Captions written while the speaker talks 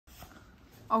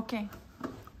Okay,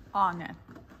 on it.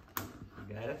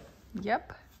 You got it?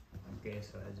 Yep. Okay,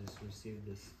 so I just received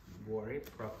this GORI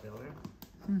propeller.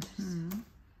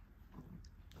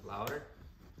 Louder?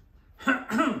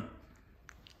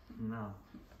 No.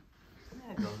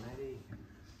 Yeah, go, maybe.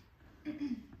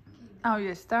 Oh,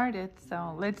 you started,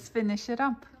 so let's finish it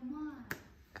up.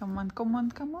 Come on, come on,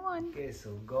 come on. Okay,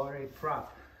 so GORI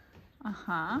prop.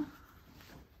 Uh-huh.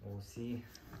 We'll see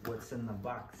what's in the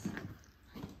box.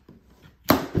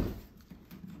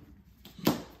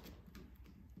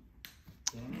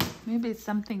 Okay. Maybe it's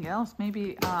something else.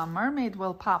 Maybe a mermaid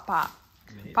will pop out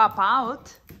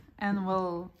and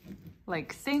will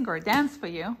like sing or dance for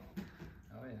you.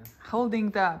 Oh yeah. Holding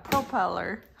the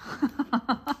propeller.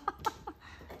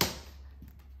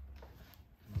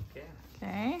 Okay.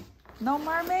 Okay. No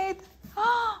mermaid?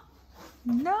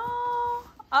 No.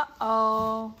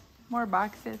 Uh-oh. More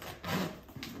boxes.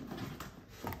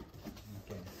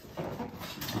 Okay.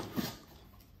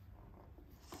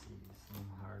 See some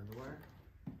hardware.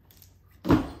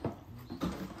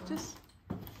 Just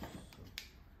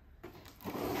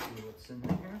See what's in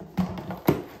here.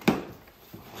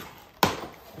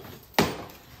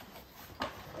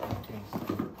 Okay, so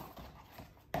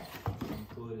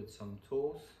included some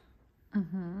tools.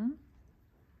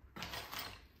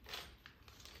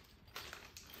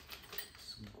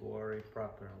 GORI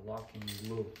proper locking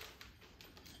glue.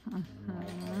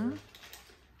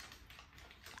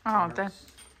 Oh,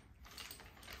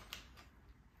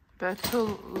 that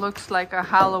tool looks like a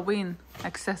Halloween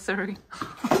accessory.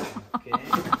 Okay. So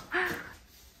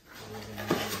we're gonna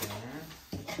do that.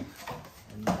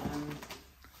 And then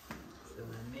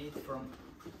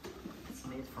it's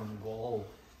made from gold.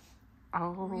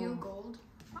 Oh, Real gold?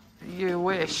 you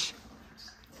wish.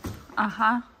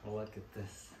 Uh-huh. Look at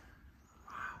this.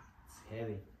 Wow, it's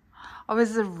heavy. Oh,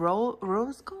 is it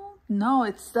rose gold? No,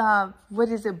 it's what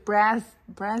is it? Brass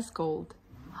gold.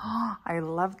 Oh, I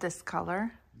love this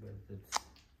color. But it's,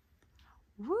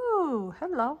 Woo!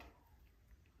 Hello.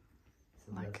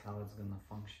 so that's how it's gonna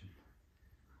function.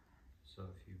 So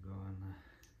if you go and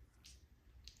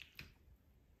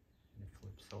it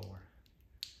flips over.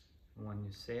 When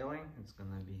you're sailing, it's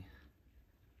gonna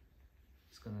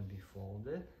be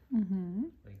folded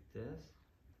like this.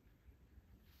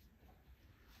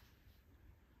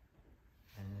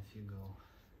 And if you go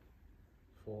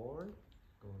forward,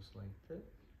 it goes like this,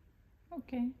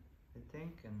 Okay. I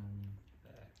think, and then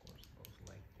backwards goes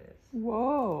like this.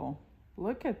 Whoa!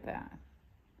 Look at that.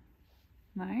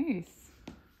 Nice.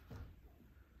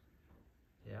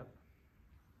 Yep.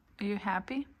 Are you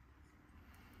happy?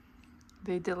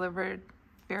 They delivered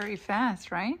very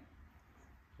fast, right?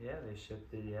 Yeah, they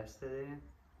shipped it yesterday,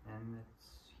 and it's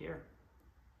here.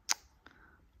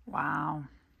 Wow.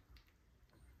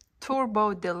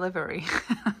 Turbo delivery.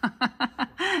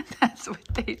 That's what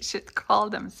they should call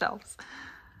themselves.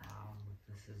 Wow,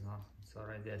 this is awesome. It's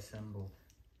already assembled.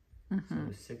 So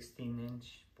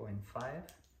 16-inch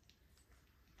 0.5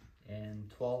 and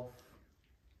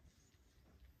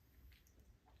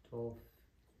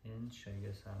 12-inch, I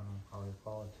guess, I don't know how you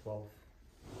call it, 12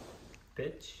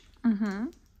 pitch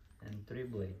and 3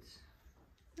 blades.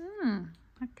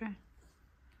 Okay.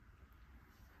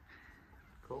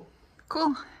 Cool.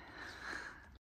 Cool.